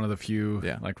Mail. It's one of the few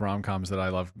like rom-coms that I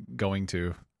love going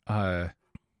to,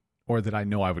 or that I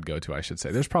know I would go to, I should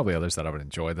say. There's probably others that I would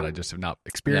enjoy that I just have not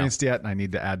experienced yet, and I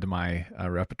need to add to my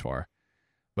repertoire.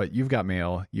 But You've Got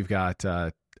Mail. You've got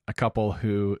a couple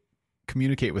who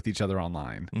communicate with each other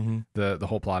online. Mm-hmm. The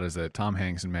whole plot is that Tom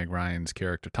Hanks and Meg Ryan's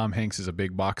character. Tom Hanks is a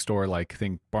big box store, like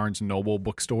think Barnes & Noble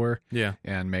bookstore. Yeah.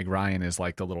 And Meg Ryan is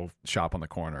like the little shop on the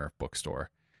corner bookstore.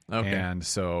 Okay. And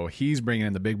so he's bringing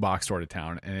in the big box store to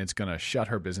town, and it's going to shut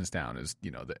her business down, as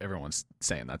you know, that everyone's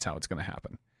saying that's how it's going to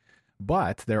happen.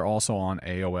 But they're also on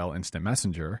AOL Instant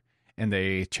Messenger, and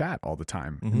they chat all the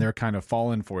time, and they're kind of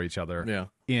falling for each other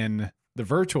in the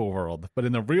virtual world, but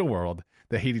in the real world,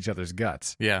 they hate each other's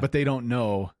guts. Yeah. But they don't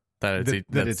know that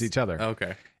it's each other.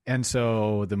 Okay. And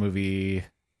so the movie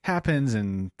happens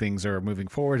and things are moving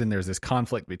forward, and there's this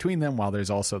conflict between them while there's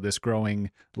also this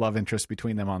growing love interest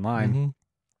between them online. Mm-hmm.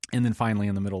 And then finally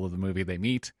in the middle of the movie, they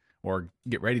meet or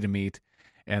get ready to meet.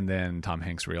 And then Tom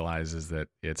Hanks realizes that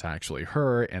it's actually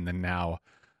her. And then now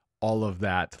all of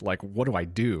that, like, what do I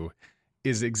do?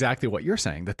 Is exactly what you're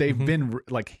saying, that they've been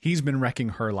like, he's been wrecking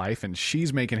her life and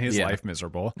she's making his life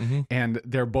miserable. And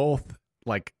they're both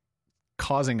like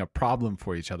causing a problem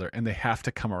for each other, and they have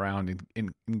to come around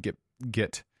and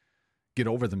get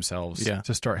over themselves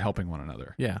to start helping one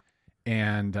another. Yeah.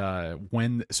 And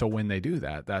when they do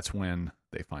that, that's when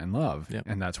they find love. Yep.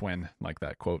 And that's when, like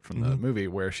that quote from the movie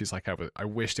where she's like, I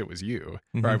wished it was you,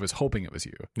 or I was hoping it was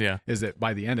you. Yeah. Is that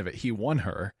by the end of it, he won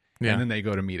her. Yeah. And then they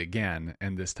go to meet again.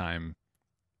 And this time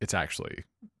it's actually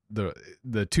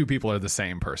the two people are the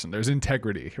same person. There's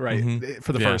integrity, right?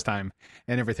 For the first time,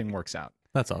 and everything works out.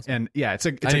 That's awesome. And yeah, it's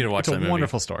a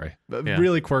wonderful story.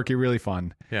 Really quirky, really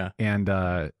fun. Yeah. And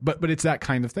but it's that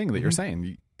kind of thing that you're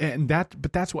saying. And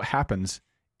that's what happens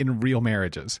in real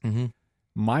marriages.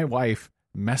 My wife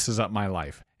messes up my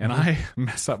life, and I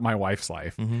mess up my wife's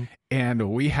life, and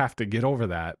we have to get over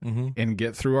that and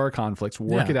get through our conflicts,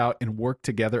 work it out, and work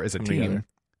together as a team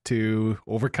to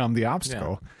overcome the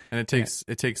obstacle. Yeah. And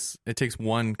it takes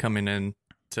one coming in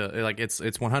to, like, it's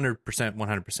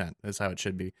 100% is how it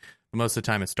should be. But most of the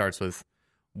time it starts with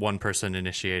one person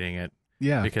initiating it.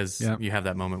 Yeah. Because you have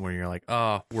that moment where you're like,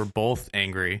 oh, we're both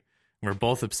angry. We're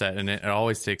both upset, and it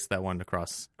always takes that one to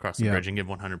cross the bridge and give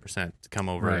 100% to come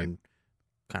over and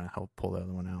kind of help pull the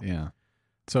other one out. Yeah.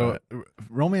 So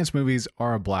romance movies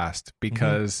are a blast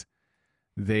because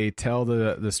they tell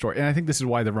the story. And I think this is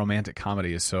why the romantic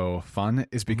comedy is so fun,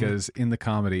 is because in the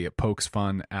comedy, it pokes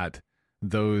fun at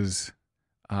those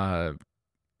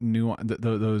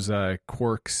those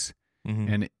quirks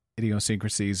and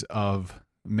idiosyncrasies of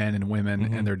men and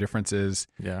women and their differences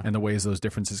and the ways those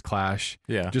differences clash.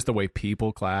 Yeah. Just the way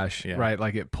people clash, right?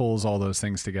 Like it pulls all those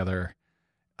things together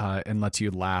and lets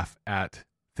you laugh at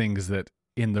things that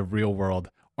in the real world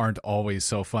aren't always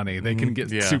so funny. They can get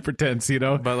super tense, you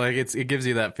know? But like it gives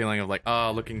you that feeling of like,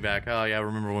 oh, looking back, oh yeah,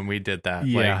 remember when we did that.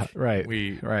 Yeah, like,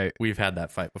 we've had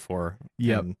that fight before.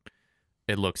 Yep. And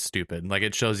it looks stupid. Like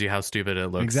it shows you how stupid it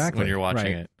looks when you're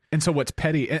watching it. And so what's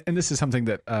petty, and this is something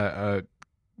that a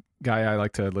guy I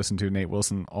like to listen to, Nate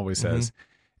Wilson, always says,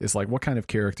 is like, what kind of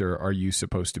character are you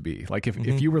supposed to be? Like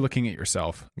if you were looking at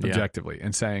yourself objectively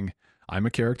and saying, I'm a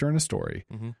character in a story,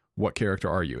 what character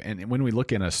are you? And when we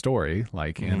look in a story,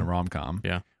 like in a rom-com,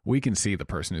 we can see the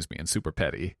person who's being super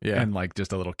petty and like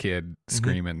just a little kid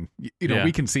screaming, you know,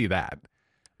 we can see that.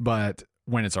 But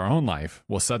when it's our own life,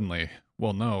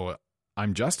 well, no,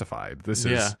 I'm justified. This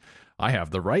is, I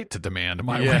have the right to demand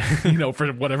my way, you know, for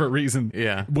whatever reason.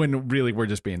 Yeah. When really we're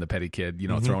just being the petty kid, you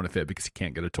know, throwing a fit because he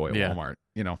can't get a toy at Walmart.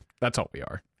 You know, that's all we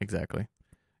are. Exactly.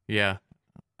 Yeah.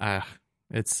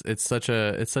 There's such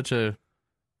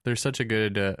a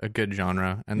good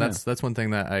genre, and that's one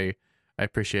thing that I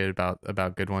appreciate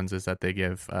about good ones, is that they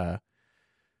give a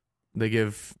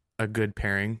good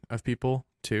pairing of people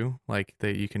too. Like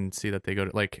you can see that they go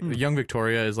to, like, Young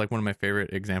Victoria is like one of my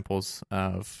favorite examples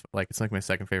of, like, it's like my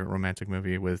second favorite romantic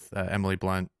movie with Emily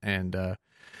Blunt, and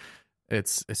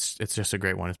it's just a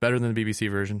great one. It's better than the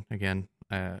BBC version. Again,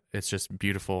 it's just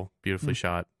beautifully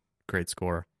shot, great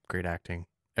score, great acting,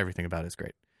 everything about it is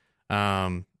great.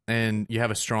 And you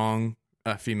have a strong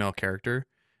female character,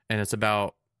 and it's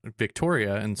about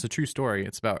Victoria, and it's a true story.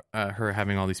 It's about her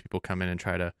having all these people come in and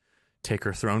try to take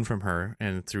her throne from her,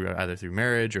 and either through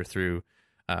marriage or through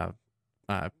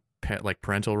like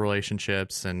parental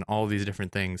relationships and all these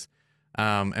different things.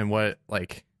 And what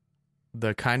like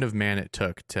the kind of man it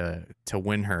took to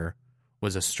win her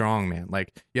was a strong man.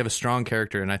 Like, you have a strong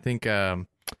character, and I think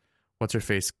what's her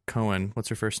face Cohen? What's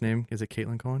her first name? Is it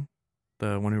Caitlin Cohen,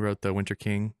 the one who wrote The Winter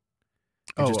King?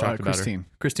 Christine.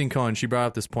 Christine Cohen. She brought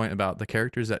up this point about the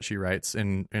characters that she writes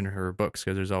in her books,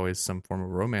 because there's always some form of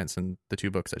romance in the 2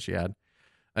 books that she had.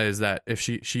 Is that if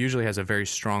she usually has a very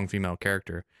strong female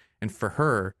character, and for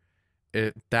her,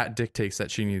 that dictates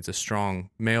that she needs a strong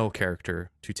male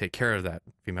character to take care of that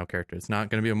female character. It's not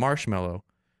going to be a marshmallow,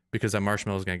 because that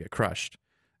marshmallow is going to get crushed.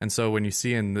 And so when you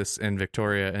see in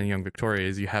Victoria and young Victoria,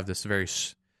 is you have this very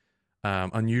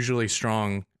unusually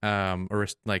strong or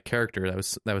like character that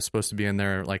was supposed to be in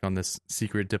there, like on this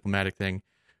secret diplomatic thing,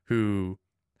 who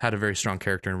had a very strong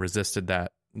character and resisted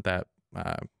that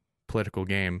political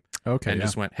game. Okay, and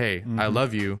just went, hey, I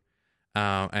love you,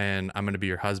 and I'm going to be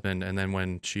your husband. And then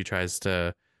when she tries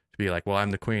to be like, well,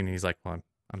 I'm the queen, he's like, well,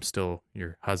 I'm still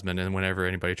your husband. And whenever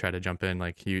anybody tried to jump in,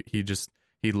 like he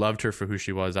loved her for who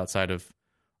she was, outside of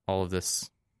all of this,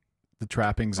 the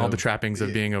trappings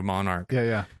of being a monarch.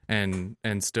 Yeah. And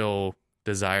still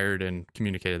desired and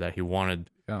communicated that he wanted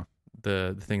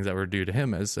the things that were due to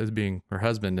him as being her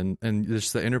husband. And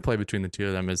just the interplay between the two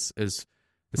of them is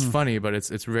funny, but it's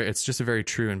just a very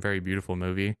true and very beautiful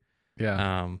movie.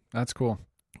 Yeah. That's cool.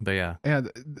 But yeah.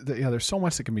 There's so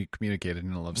much that can be communicated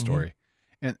in a love story.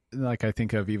 And like, I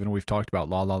think of, even we've talked about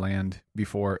La La Land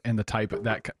before, and the type of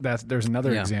that there's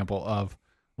another example of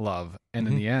love. And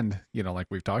in the end, like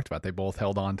we've talked about, they both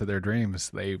held on to their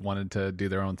dreams. They wanted to do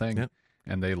their own thing,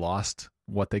 and they lost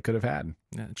what they could have had.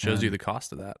 Yeah, it shows you the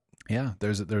cost of that. Yeah.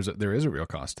 There is a real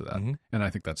cost to that. And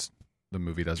I think the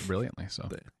movie does brilliantly. So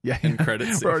in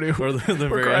credits, we're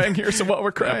crying here. So while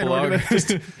we're crying, we're gonna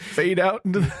just fade out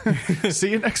into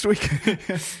see you next week.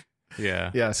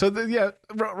 Yeah. So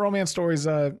romance stories,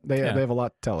 they have a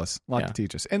lot to tell us, a lot to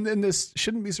teach us, and then this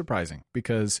shouldn't be surprising,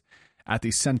 because at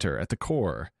the center, at the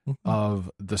core of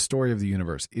the story of the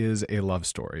universe is a love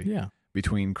story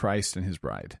between Christ and his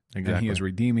bride. Exactly. And he is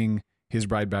redeeming his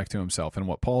bride back to himself. And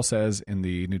what Paul says in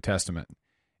the New Testament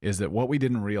is that what we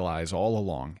didn't realize all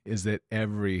along is that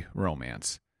every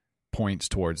romance points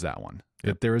towards that one.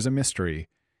 That there is a mystery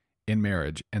in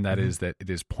marriage, and that is that it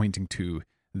is pointing to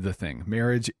the thing.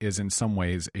 Marriage is in some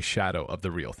ways a shadow of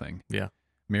the real thing. Yeah.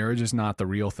 Marriage is not the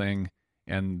real thing,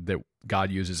 and that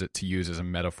God uses it to use as a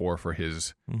metaphor for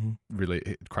his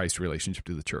Christ's relationship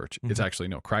to the church. It's actually,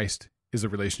 no, Christ is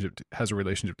has a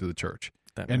relationship to the church.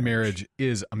 And marriage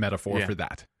is a metaphor for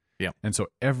that. Yeah. And so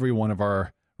every one of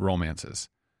our romances,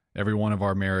 every one of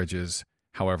our marriages,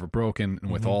 however broken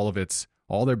and with all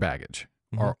their baggage,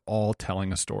 are all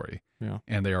telling a story. Yeah.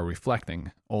 And they are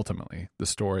reflecting ultimately the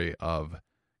story of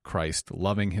Christ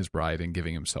loving his bride and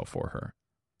giving himself for her.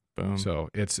 Boom. So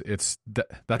that's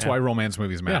why romance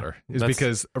movies matter, is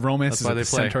because romance is at the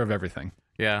center of everything.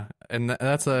 Yeah. And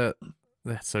that's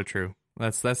so true.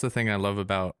 That's the thing I love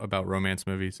about romance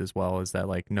movies as well, is that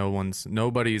like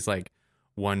nobody's like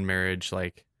one marriage,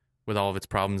 like with all of its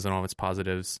problems and all of its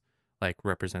positives, like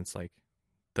represents like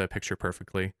the picture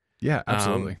perfectly. Yeah,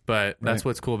 absolutely. But that's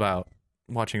what's cool about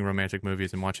watching romantic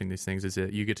movies and watching these things, is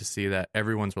that you get to see that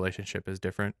everyone's relationship is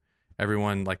different.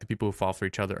 Everyone, like the people who fall for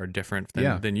each other, are different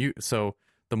than you. So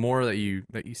the more that you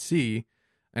see,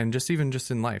 and just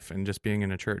in life and just being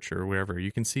in a church or wherever,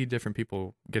 you can see different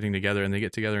people getting together, and they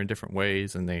get together in different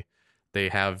ways, and they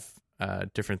have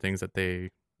different things that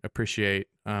they appreciate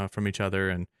from each other,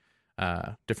 and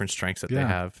different strengths that they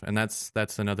have. And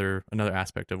that's another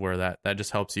aspect of where that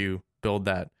just helps you build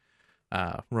that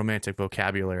romantic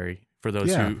vocabulary for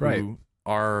those who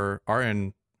are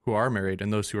married,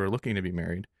 and those who are looking to be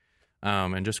married.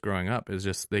 And just growing up is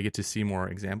just, they get to see more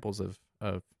examples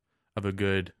of a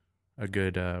good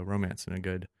romance and a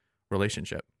good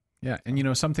relationship. Yeah.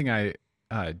 And something I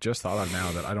just thought of now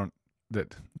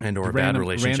or a bad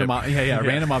relationship.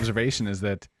 Random observation is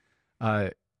that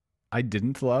I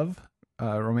didn't love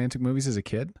romantic movies as a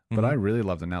kid, but I really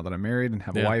love them now that I'm married and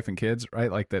have a wife and kids,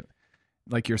 right? Like that,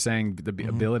 like you're saying, the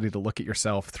ability to look at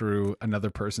yourself through another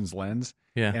person's lens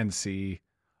and see,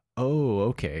 oh,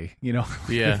 okay,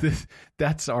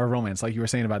 that's our romance. Like you were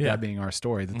saying about that being our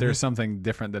story, that there's something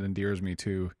different that endears me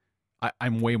to,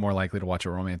 I'm way more likely to watch a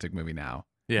romantic movie now.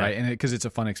 Yeah. Right. And because it's a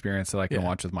fun experience that I can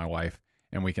watch with my wife,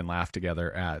 and we can laugh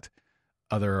together at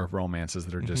other romances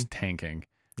that are just tanking.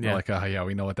 We're Yeah. like, oh yeah,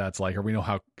 we know what that's like, or we know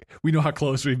how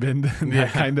close we've been to that Yeah.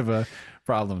 kind of a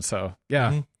problem. So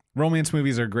yeah, Mhm. romance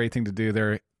movies are a great thing to do.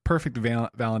 They're perfect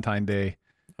Valentine's Day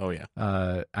Oh yeah.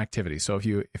 activity. So if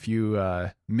you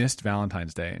missed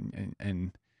Valentine's Day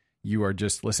and you are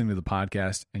just listening to the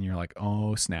podcast and you're like,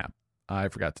 oh snap, I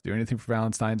forgot to do anything for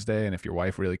Valentine's Day, and if your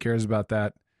wife really cares about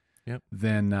that, Yep.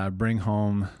 then bring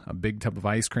home a big tub of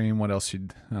ice cream. What else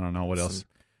I don't know what else.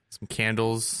 Some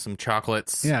candles, some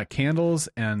chocolates. Yeah, candles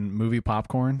and movie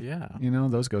popcorn. Yeah. You know,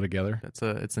 those go together.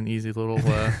 It's an easy little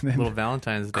little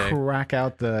Valentine's Day. Crack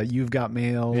out the You've Got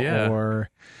Mail Yeah. or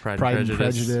Pride and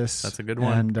Prejudice. That's a good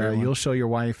one. And Great one. you'll show your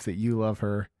wife that you love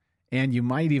her, and you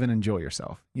might even enjoy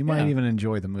yourself. You might Yeah. even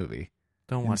enjoy the movie.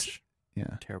 Don't watch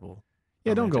Yeah. terrible.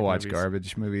 Yeah, don't go romantic watch movies.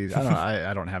 garbage movies.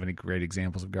 I don't have any great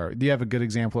examples of garbage. Do you have a good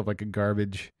example of like a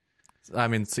garbage? I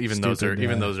mean, even those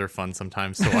Stupid, are fun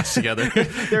sometimes to watch together.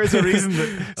 There is a reason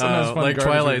that sometimes fun like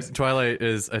garbage Twilight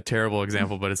is a terrible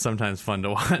example, but it's sometimes fun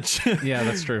to watch. Yeah,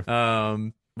 that's true.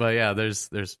 But yeah, there's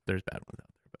bad ones out there.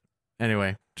 But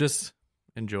anyway, just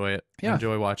enjoy it. Yeah.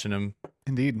 Enjoy watching them.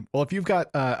 Indeed. Well, if you've got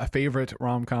a favorite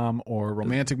rom-com or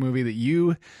romantic movie that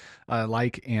you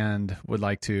like and would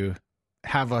like to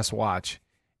have us watch,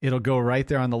 it'll go right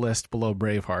there on the list below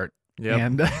Braveheart. Yep.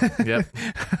 And Yep.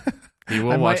 You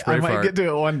will watch I Braveheart might get to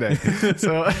it one day.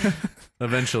 So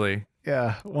eventually.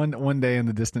 yeah, one day in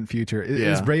the distant future. Is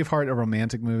Yeah. Braveheart a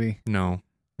romantic movie? No.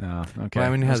 No. Okay. Well,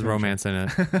 I mean, it has That's gonna romance in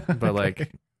it, but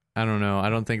like, I don't know. I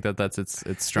don't think that's its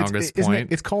strongest Isn't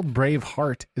point. it's called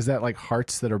Braveheart. Is that like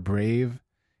hearts that are brave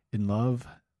in love?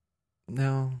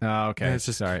 No. Oh, okay. Yeah, it's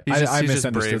just sorry. He's just, I he's just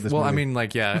misunderstood brave. this Well, I movie. mean,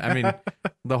 like, yeah. I mean,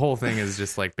 the whole thing is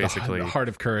just like basically the heart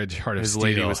of courage, heart of his steel.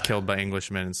 lady was killed by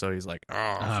Englishmen, and so he's like, "Oh,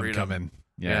 I'm freedom. coming.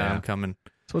 Yeah, I'm coming."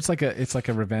 So it's like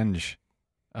a revenge.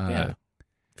 Yeah.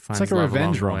 It's Finds like a love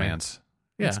revenge along the way. romance.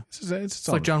 Yeah. It's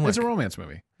like John Wick. It's a romance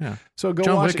movie. Yeah. So go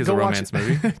John watch Wick is go a watch- romance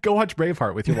movie. Go watch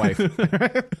Braveheart with your wife.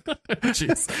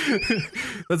 Jeez.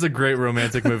 That's a great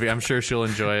romantic movie. I'm sure she'll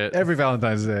enjoy it. Every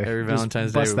Valentine's Day. Every Just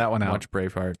Valentine's Day, bust that one out. Watch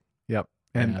Braveheart. Yep.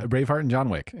 And Yeah. Braveheart and John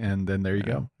Wick, and then there you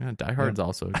go. Yeah, Die Hard's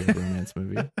also a good romance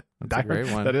movie. That's a great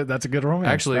one. That's a good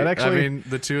romance. Actually, That I mean,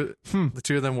 the two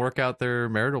of them work out their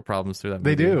marital problems through that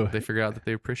movie. They do. They figure out that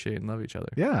they appreciate and love each other.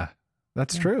 yeah,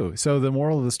 that's true. So the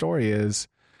moral of the story is,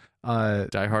 Die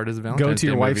Hard is a Valentine's go to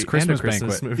your Day wife's movie and a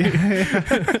Christmas banquet.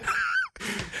 movie.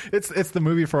 It's the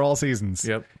movie for all seasons.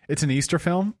 Yep. It's an Easter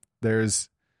film. There's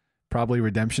probably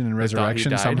redemption and thought he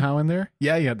resurrection died. somehow in there.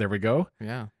 Yeah, there we go.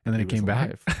 Yeah. And then He it came was back.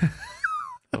 alive.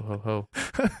 Ho, ho, ho.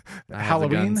 I have the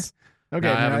Halloween? guns. Okay,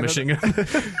 No, I have no, a machine gun.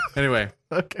 Anyway,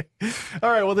 Okay. All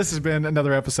right. Well, this has been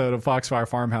another episode of Foxfire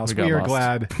Farmhouse. We got We are lost.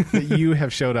 glad that you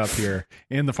have showed up here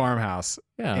in the farmhouse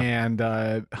yeah.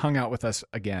 and hung out with us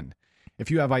again.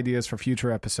 If you have ideas for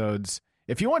future episodes,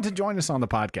 if you want to join us on the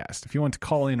podcast, if you want to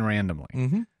call in randomly,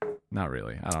 Mm-hmm. not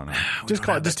really. I don't know. We Just don't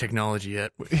call have it. this Just technology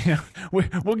yet. yeah,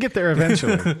 we'll get there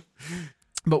eventually.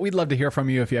 But we'd love to hear from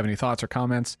you if you have any thoughts or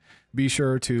comments. Be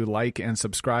sure to like and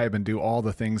subscribe and do all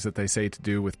the things that they say to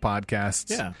do with podcasts.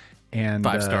 Yeah. And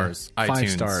 5 stars. 5 iTunes.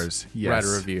 stars. Yes. Write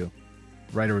a review.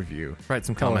 Write a review. Write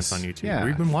some Tell comments us. on YouTube. Yeah.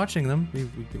 We've been watching them.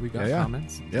 We got Yeah.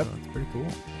 comments. Yep. So it's pretty cool.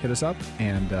 Hit us up,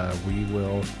 and we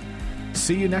will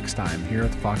see you next time here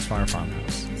at the Foxfire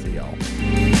Farmhouse. See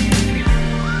y'all.